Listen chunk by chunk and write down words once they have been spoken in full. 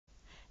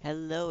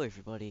Hello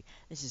everybody,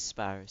 this is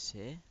Sparrows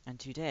here, and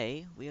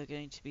today we are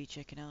going to be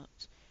checking out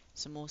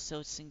some more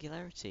To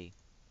Singularity.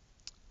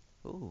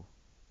 Ooh,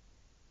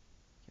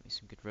 give me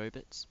some good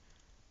robots.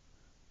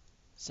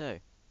 So,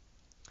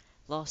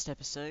 last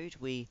episode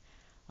we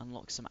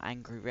unlocked some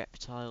angry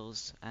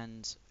reptiles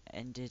and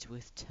ended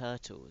with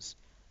turtles.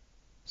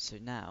 So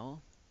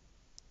now,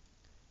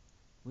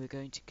 we're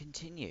going to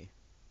continue.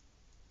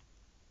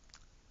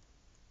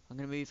 I'm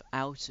going to move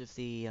out of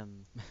the,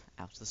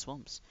 out of the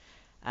swamps,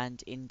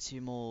 and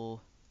into more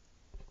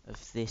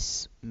of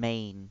this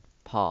main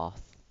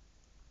path.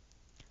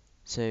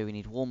 So we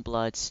need warm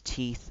bloods,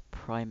 teeth,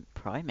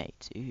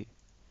 primate. Ooh.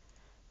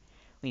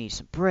 We need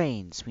some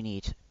brains. We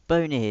need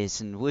bone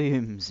ears and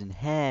wombs and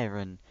hair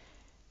and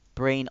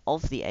brain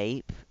of the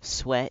ape,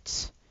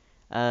 sweat,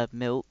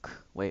 milk.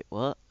 Wait,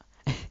 what?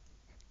 And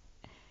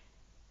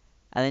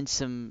then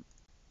some,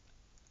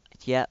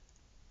 yep,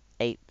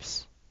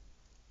 apes.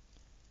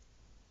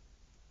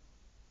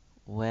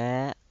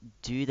 Where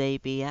do they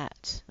be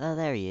at? Oh,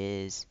 there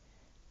he is.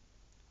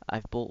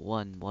 I've bought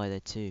one. Why are there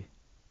two?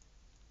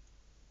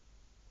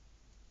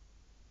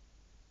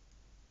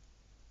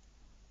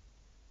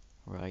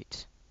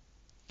 Right.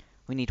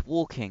 We need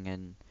walking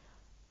and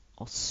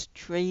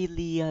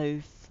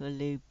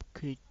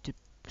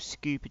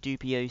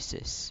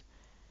Australopithecus.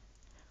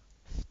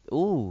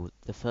 Ooh,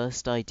 the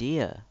first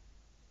idea.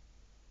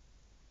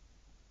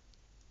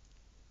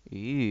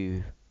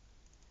 Ooh.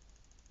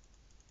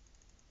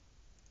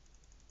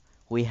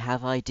 We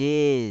have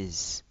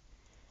ideas.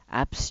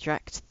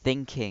 Abstract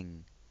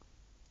thinking.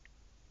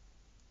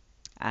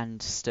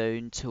 And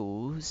stone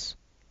tools.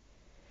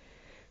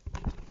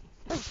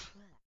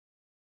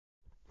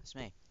 That's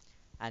me.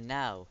 And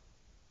now,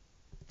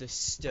 the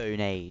Stone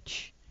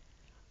Age.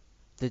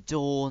 The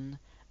dawn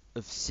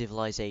of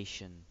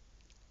civilization.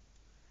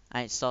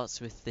 And it starts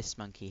with this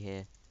monkey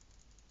here.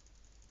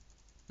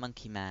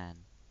 Monkey Man.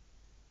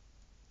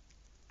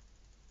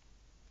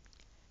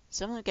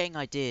 Some of them are getting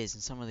ideas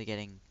and some of them are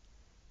getting...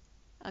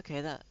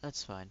 Okay,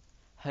 that's fine.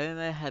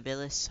 Homo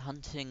habilis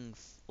hunting...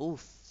 Oh,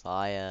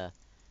 fire.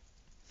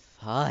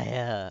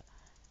 Fire.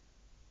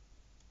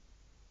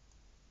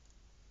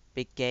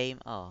 Big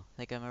game. Oh,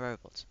 there go my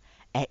robots.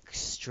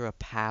 Extra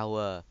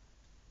power.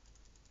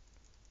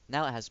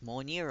 Now it has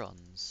more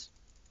neurons.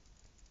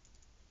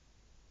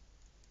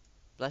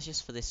 But that's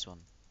just for this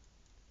one.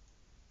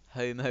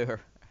 Homo.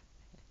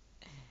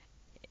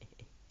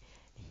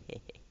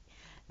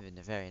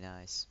 Very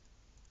nice.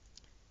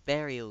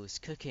 Burials,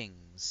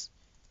 cookings.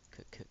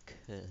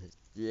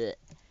 Blech.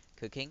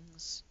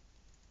 Cookings.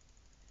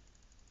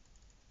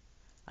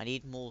 I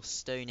need more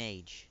Stone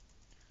Age.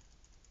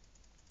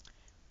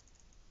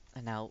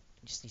 And now,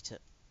 just need to...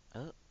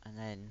 Oh, and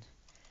then...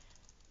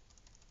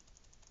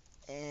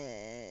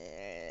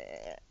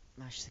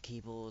 mash the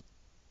keyboard.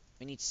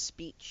 We need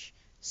speech.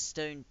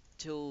 Stone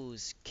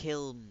tools.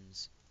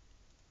 Kilns.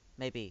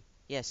 Maybe.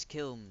 Yes,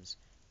 kilns.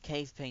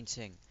 Cave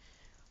painting.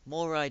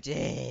 More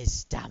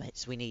ideas. Damn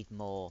it, we need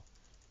more.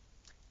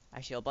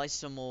 Actually, I'll buy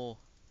some more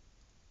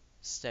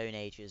Stone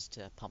Ages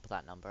to pump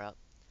that number up.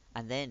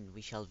 And then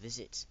we shall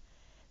visit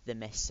the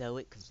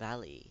Mesoic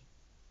Valley.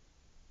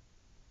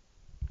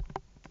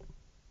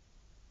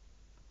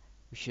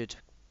 We should...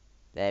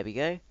 There we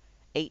go.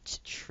 8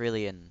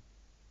 trillion.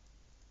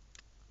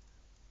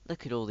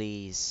 Look at all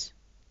these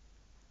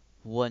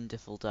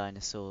wonderful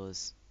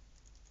dinosaurs.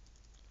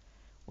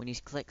 We need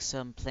to collect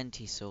some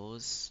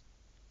plentysaurs.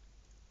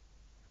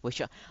 Which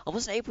I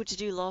wasn't able to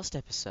do last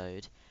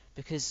episode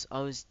because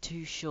I was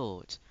too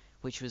short,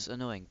 which was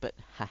annoying. But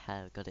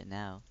haha, got it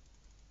now.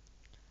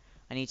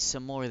 I need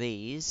some more of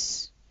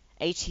these.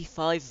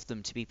 85 of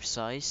them to be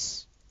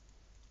precise.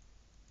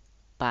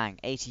 Bang,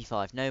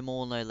 85. No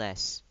more, no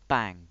less.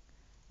 Bang.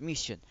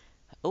 Mutation.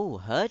 Oh,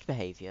 herd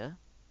behavior.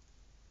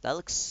 That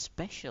looks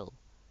special.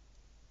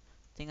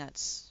 I think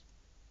that's...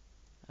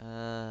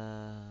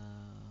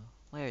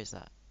 Where is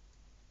that?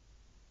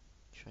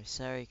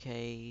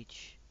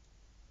 Triceracage.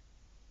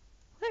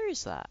 Where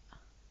is that?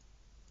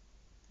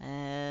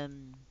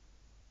 Um...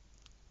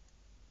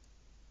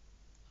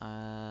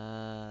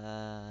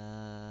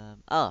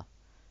 Oh,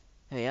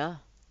 here we are.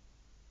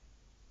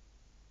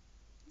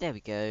 There we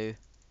go.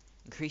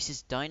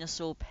 Increases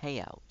dinosaur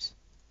payout.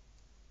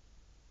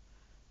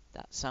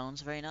 That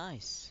sounds very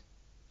nice.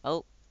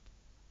 Oh,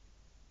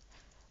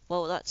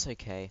 well, that's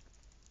okay.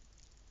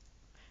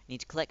 Need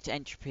to collect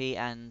entropy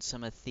and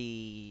some of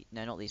the...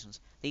 No, not these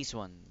ones. These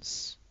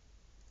ones.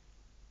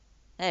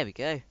 There we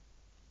go.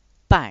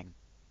 Bang.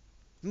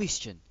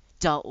 Mutation.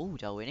 Oh,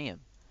 Darwinium.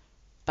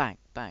 Bang,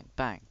 bang,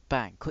 bang,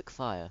 bang. Quick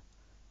fire.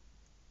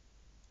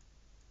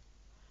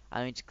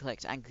 I need to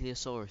collect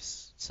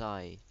Ankylosaurus.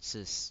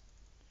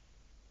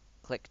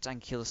 Collect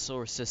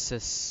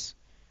Ankylosaurus.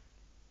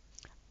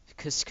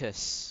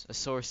 Cuscus.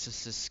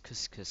 Asaurusus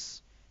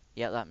cuscus.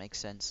 Yeah, that makes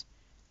sense.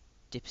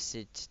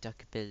 Dipsid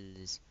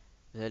duckbills.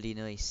 Really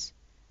nice.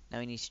 Now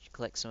we need to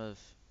collect some of...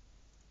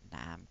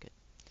 Nah, I'm good.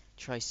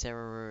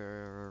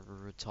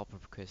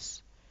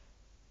 Triceratopithecus.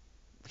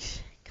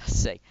 God's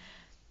sake.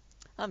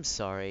 I'm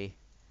sorry.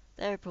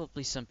 There are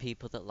probably some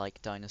people that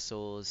like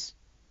dinosaurs.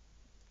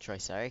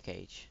 Triceratops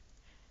age.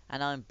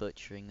 And I'm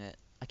butchering it.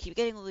 I keep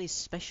getting all these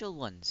special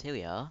ones. Here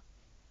we are.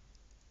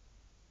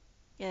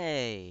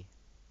 Yay.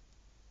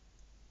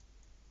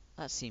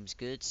 That seems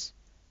good.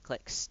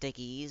 Collect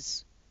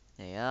steggies.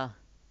 There you are.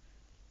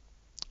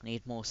 I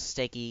need more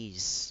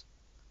steggies.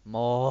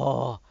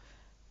 More.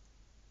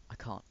 I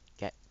can't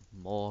get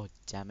more.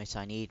 Damn it.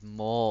 I need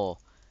more.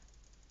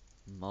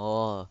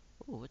 More.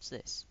 Ooh, what's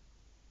this?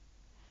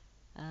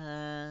 I've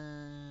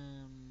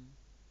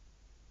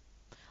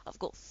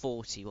got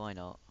 40. Why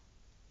not?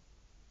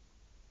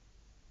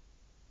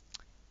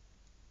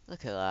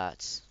 Look at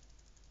that.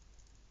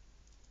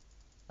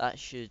 That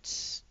should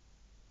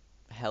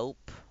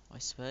help, I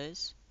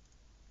suppose.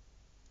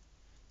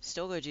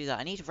 Still gotta do that.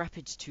 I need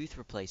rapid tooth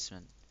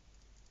replacement.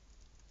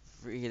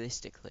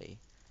 Realistically.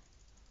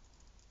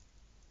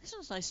 This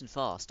one's nice and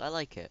fast. I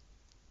like it.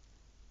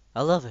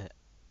 I love it.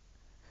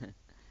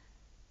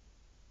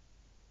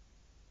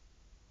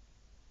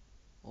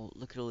 Oh,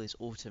 look at all this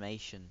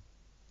automation.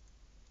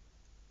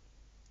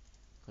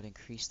 Gotta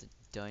increase the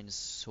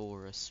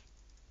dinosaurus.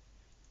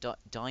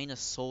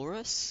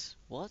 Dinosaurus?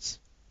 What?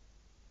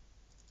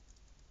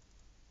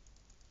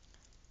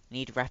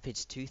 Need rapid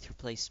tooth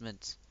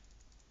replacement.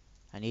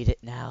 I need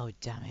it now,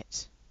 damn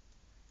it.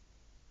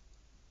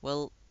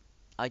 Well,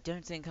 I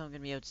don't think I'm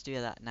gonna be able to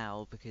do that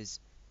now because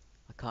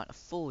I can't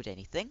afford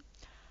anything.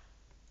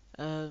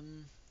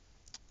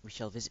 We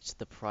shall visit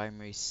the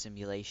primary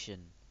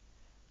simulation.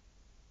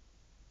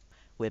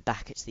 We're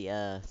back at the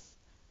Earth.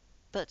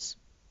 But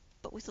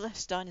with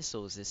less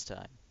dinosaurs this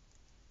time.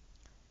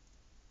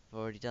 I've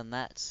already done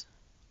that.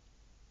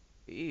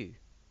 Ooh.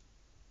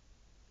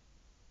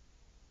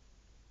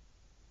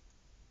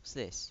 What's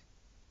this?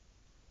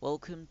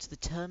 Welcome to the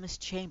Terminus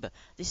Chamber.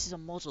 This is a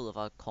model of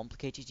our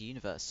complicated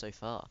universe so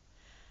far.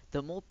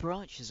 The more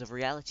branches of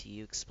reality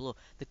you explore,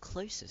 the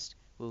closest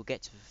we will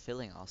get to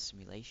fulfilling our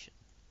simulation.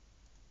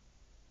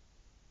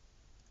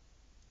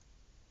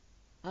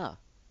 Ah,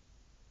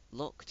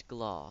 locked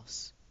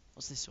glass.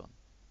 What's this one?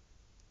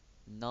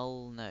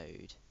 Null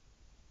node.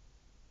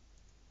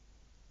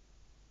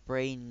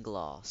 Brain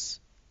glass.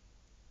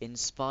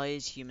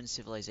 Inspires human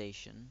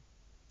civilization.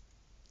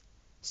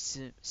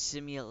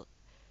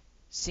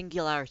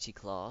 Singularity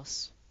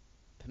class.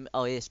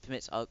 Oh yes,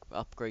 permits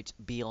upgrades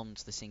beyond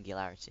the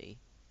singularity.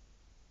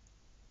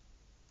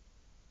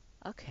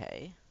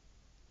 Okay.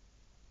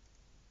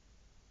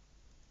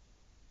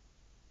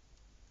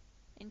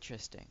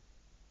 Interesting.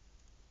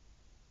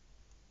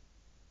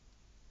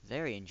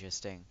 Very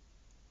interesting.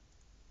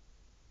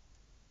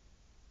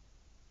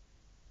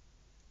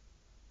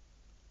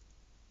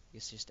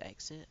 Let's just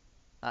exit.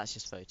 That's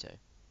just photo.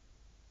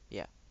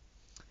 Yeah.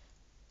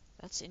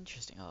 That's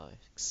interesting. Oh,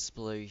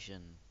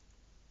 explosion.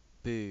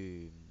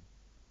 Boom.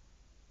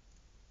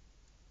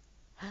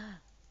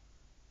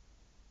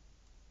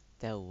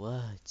 They're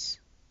words.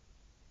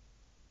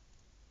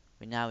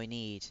 But now we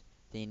need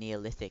the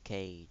Neolithic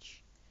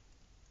age.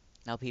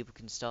 Now people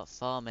can start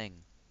farming.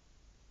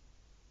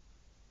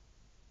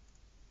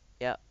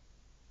 Yep.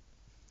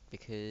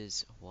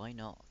 Because why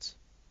not?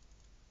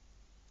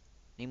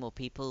 Need more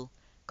people.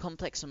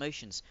 Complex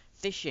emotions.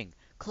 Fishing.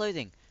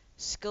 Clothing.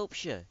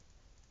 Sculpture.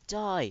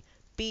 Dye.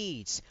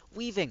 Beads.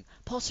 Weaving.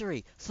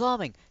 Pottery.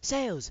 Farming.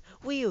 Sails.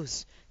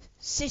 Wheels.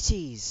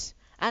 Cities.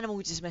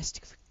 Animal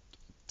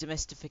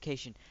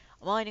domestication.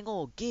 Mining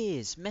ore.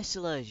 Gears.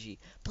 Metallurgy.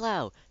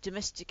 Plough.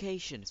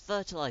 Domestication.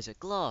 Fertilizer.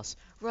 Glass.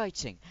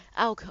 Writing.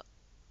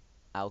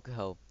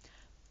 Alcohol.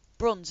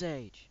 Bronze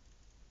Age.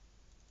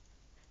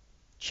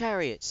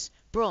 Chariots.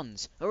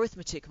 Bronze.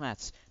 Arithmetic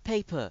maths.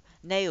 Paper.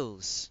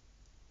 Nails.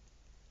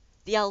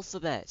 The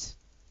alphabet.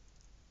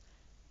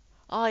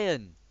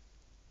 Iron.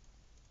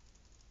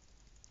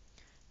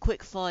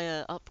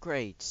 Quickfire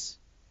upgrades.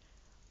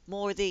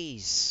 More of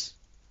these.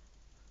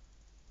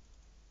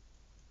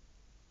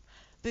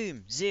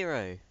 Boom.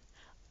 Zero.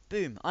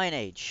 Boom. Iron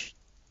Age.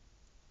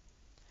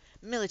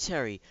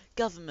 Military.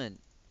 Government.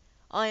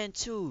 Iron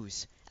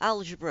tools.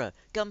 Algebra.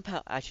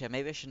 Gunpowder. Actually,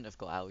 maybe I shouldn't have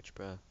got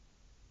algebra.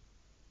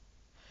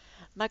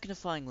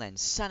 Magnifying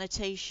lens.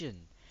 Sanitation.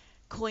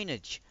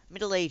 Coinage.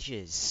 Middle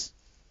Ages.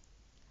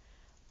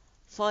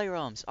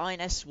 Firearms. Iron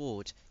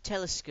S-Ward.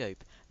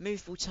 Telescope.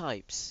 Movable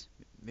types.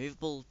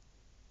 Movable.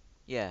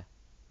 Yeah.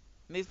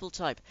 Movable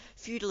type.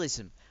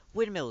 Feudalism.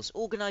 Windmills.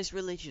 Organized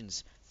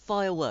religions.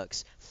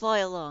 Fireworks.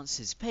 Fire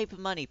lances. Paper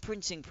money.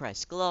 Printing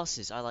press.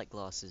 Glasses. I like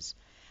glasses.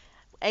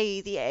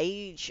 The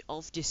age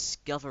of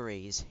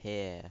discovery is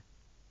here.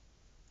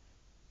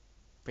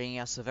 Bringing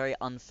us a very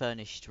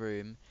unfurnished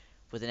room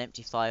with an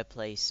empty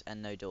fireplace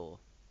and no door.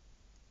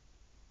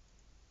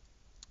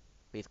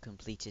 We've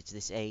completed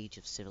this age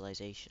of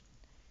civilization.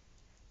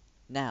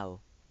 Now,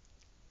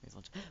 move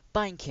on to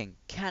banking,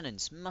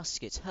 cannons,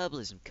 muskets,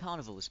 herbalism,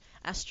 carnivals,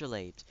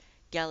 astrolabes,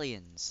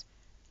 galleons,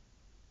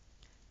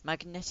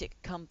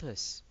 magnetic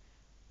compass,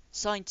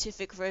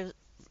 scientific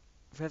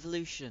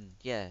revolution,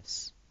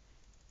 yes,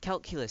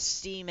 calculus,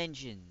 steam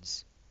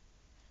engines,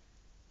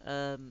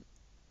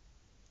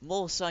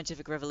 more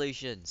scientific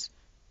revolutions,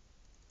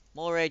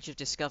 More Age of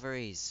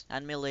Discoveries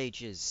and Middle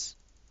Ages.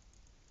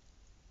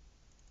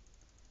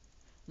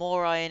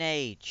 More Iron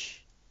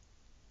Age.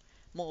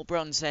 More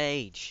Bronze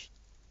Age.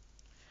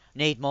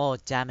 Need more,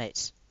 damn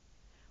it.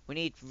 We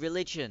need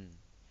religion.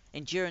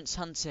 Endurance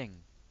hunting.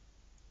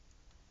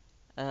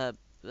 Uh,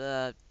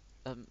 uh,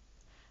 um,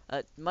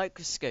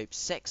 microscopes,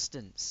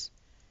 sextants,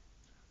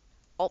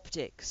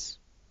 optics,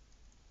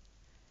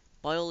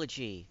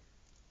 biology,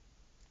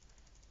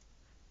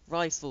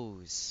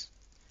 rifles,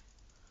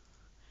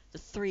 the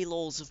three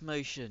laws of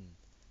motion.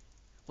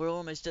 We're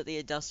almost at the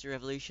Industrial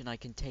Revolution, I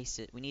can taste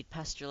it. We need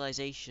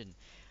pasteurization.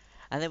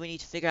 And then we need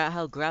to figure out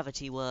how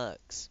gravity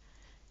works.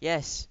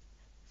 Yes,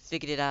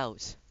 figured it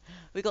out.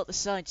 We got the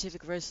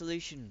scientific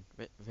resolution.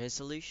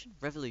 Resolution?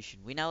 Revolution.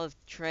 We now have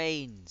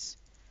trains,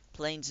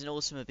 planes and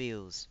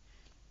automobiles.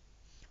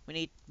 We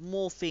need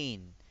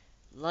morphine,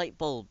 light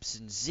bulbs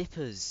and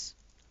zippers.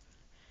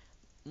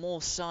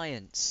 More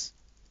science.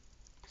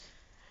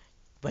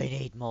 We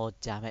need more,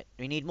 damn it.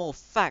 We need more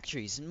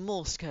factories and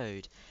Morse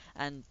code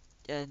and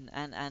and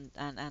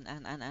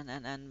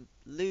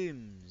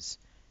looms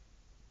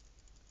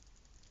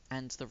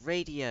and the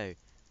radio.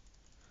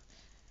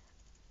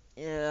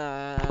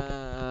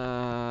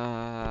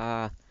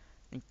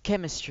 And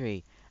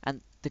chemistry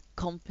and the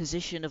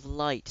composition of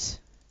light.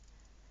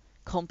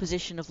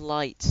 Composition of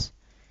light.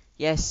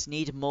 Yes,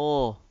 need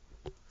more.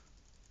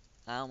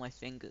 Ow, my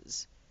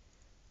fingers.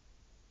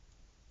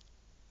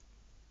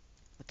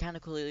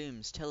 Mechanical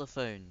looms,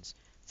 telephones,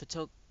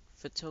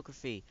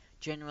 photography,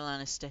 general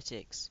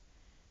anesthetics.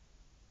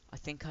 I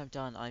think I'm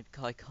done. I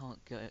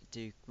can't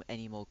do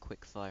any more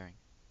quick firing.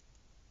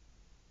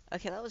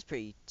 Okay, that was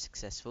pretty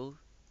successful,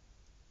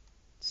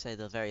 to say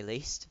the very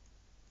least.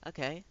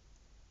 Okay,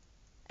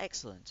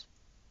 excellent.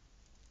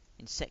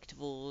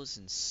 Insectivores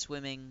and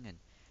swimming and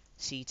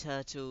sea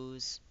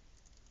turtles.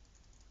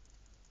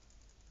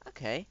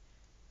 Okay,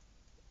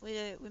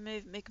 we're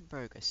making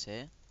progress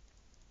here.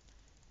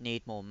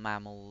 Need more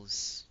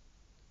mammals.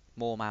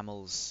 More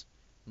mammals.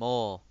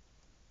 More.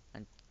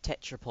 And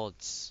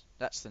tetrapods.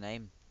 That's the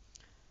name.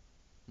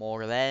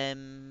 More of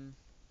them.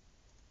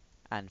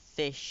 And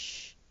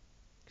fish.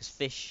 Because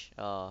fish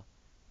are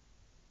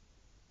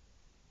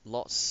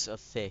lots of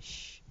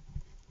fish.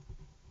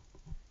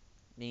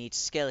 Need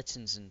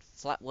skeletons and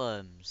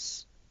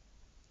flatworms.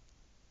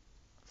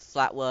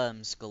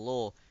 Flatworms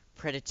galore.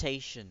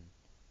 Predation.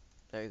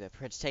 There we go,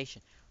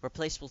 predation.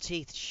 Replaceable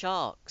teeth.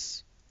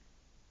 Sharks.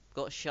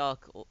 Got a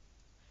shark.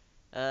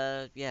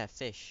 Yeah,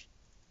 fish.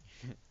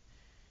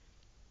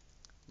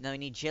 Now we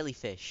need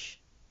jellyfish.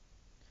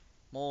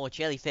 More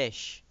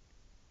jellyfish.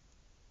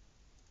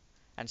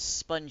 And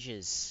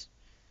sponges.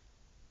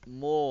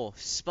 More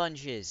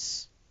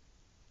sponges.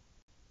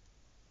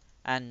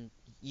 And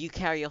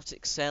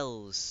eukaryotic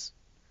cells.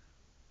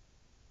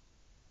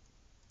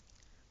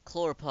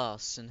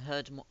 Chloroplasts and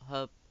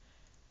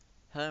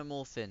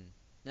hermorphin.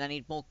 And I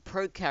need more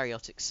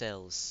prokaryotic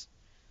cells.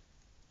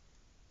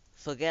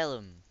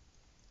 Flagellum.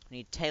 I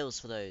need tails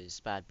for those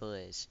bad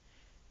boys.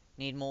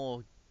 Need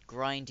more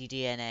grindy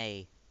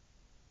DNA.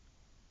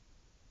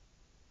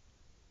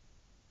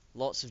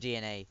 Lots of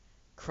DNA.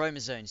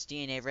 Chromosomes,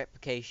 DNA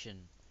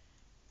replication.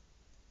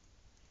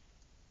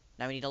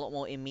 Now we need a lot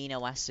more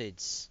amino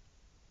acids.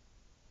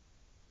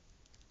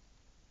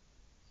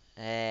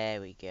 There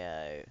we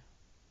go.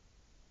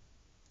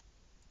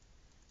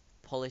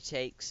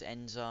 Polytakes,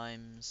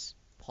 enzymes,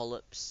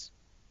 polyps,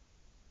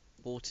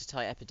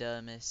 watertight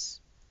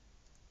epidermis.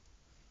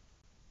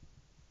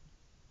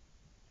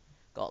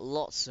 Got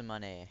lots of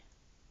money.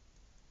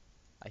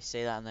 I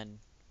say that and then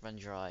run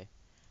dry.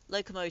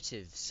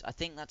 Locomotives. I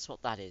think that's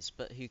what that is,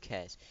 but who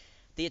cares?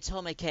 The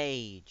atomic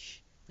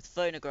age. With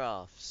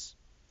phonographs.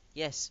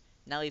 Yes,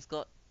 now we've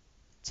got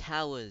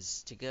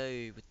towers to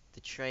go with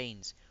the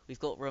trains. We've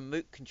got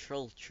remote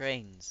controlled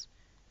trains.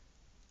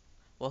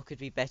 What could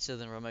be better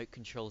than remote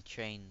controlled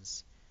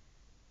trains?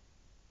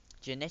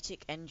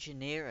 Genetic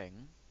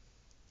engineering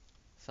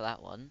for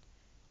that one.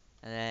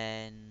 And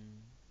then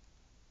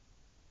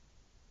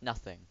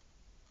nothing.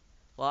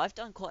 Well, I've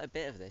done quite a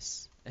bit of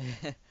this.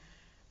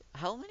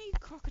 How many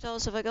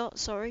crocodiles have I got?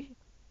 Sorry.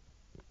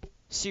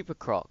 Super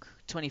Croc,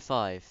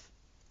 25.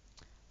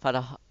 I've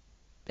had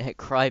a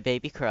cry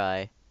baby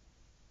cry.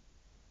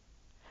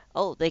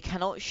 Oh, they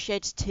cannot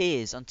shed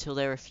tears until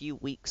they're a few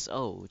weeks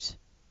old.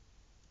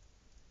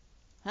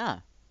 Huh.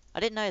 I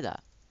didn't know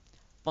that.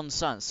 Bond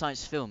science,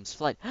 science films,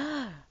 flight.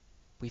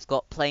 We've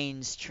got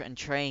planes and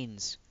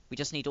trains. We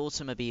just need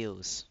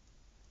automobiles.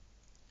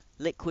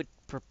 Liquid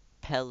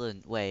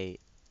propellant. Wait.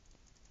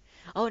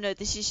 Oh no,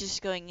 this is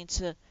just going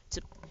into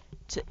to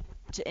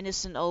to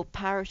innocent old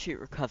parachute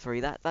recovery.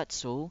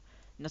 That's all.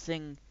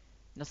 Nothing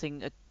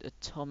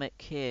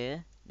atomic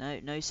here.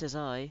 No, says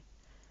I.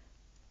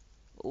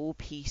 All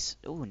peace.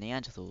 Oh,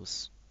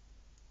 Neanderthals.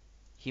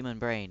 Human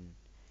brain.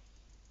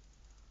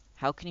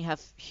 How can you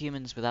have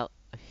humans without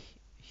a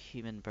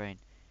human brain?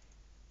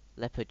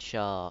 Leopard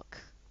shark.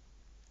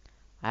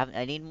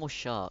 I need more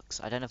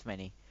sharks. I don't have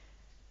many.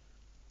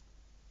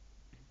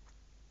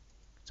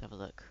 Let's have a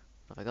look.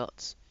 What have I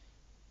got?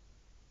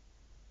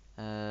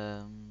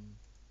 Um.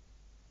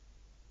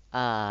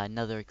 Ah,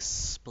 another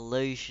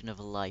explosion of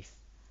life.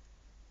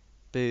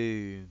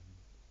 Boom.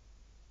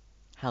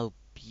 How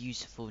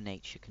beautiful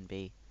nature can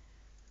be.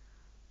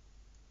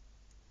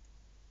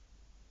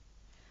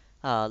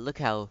 Ah, look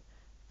how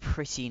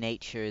pretty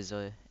nature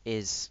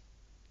is.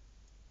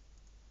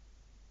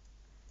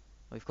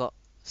 We've got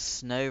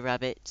snow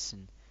rabbits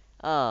and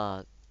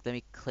ah, let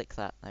me click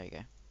that. There we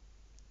go.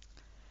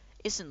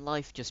 Isn't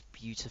life just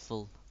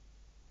beautiful?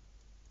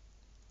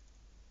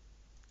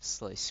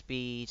 Slow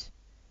speed,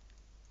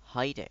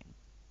 hiding.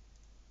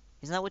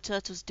 Isn't that what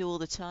turtles do all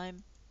the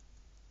time?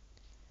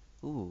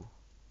 Ooh,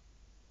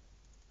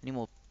 any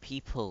more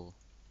people?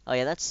 Oh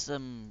yeah, that's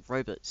some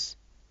robots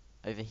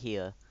over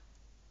here.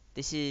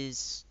 This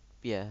is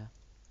yeah,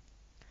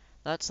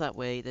 that's that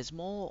way. There's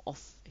more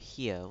off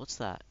here. What's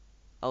that?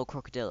 Oh,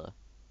 crocodilla.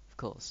 Of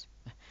course.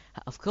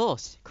 Of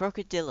course,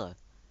 crocodilla.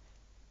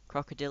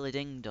 Crocodilla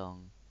ding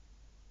dong.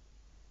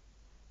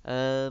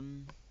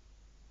 Um,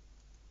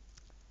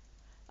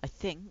 I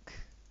think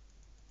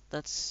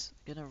that's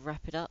gonna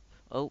wrap it up.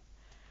 Oh,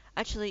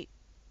 actually,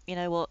 you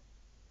know what?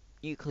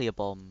 Nuclear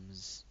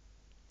bombs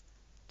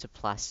to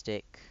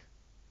plastic.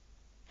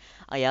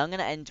 Oh yeah, I'm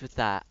gonna end with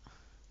that.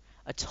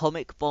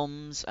 Atomic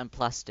bombs and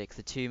plastic,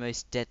 the two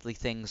most deadly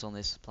things on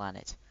this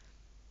planet.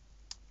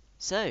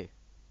 So,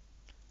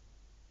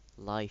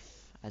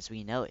 life as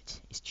we know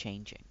it is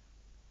changing.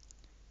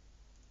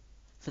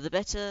 For the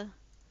better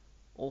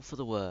or for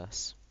the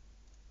worse.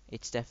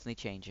 It's definitely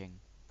changing.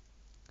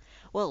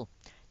 Well,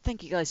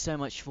 thank you guys so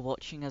much for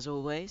watching as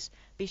always.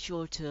 Be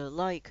sure to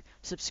like,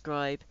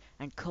 subscribe,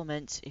 and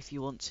comment if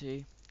you want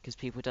to, because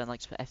people don't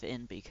like to put effort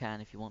in, but you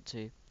can if you want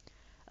to.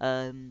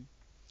 Um,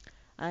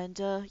 and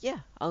yeah,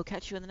 I'll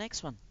catch you in the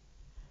next one.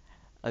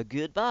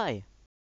 Goodbye.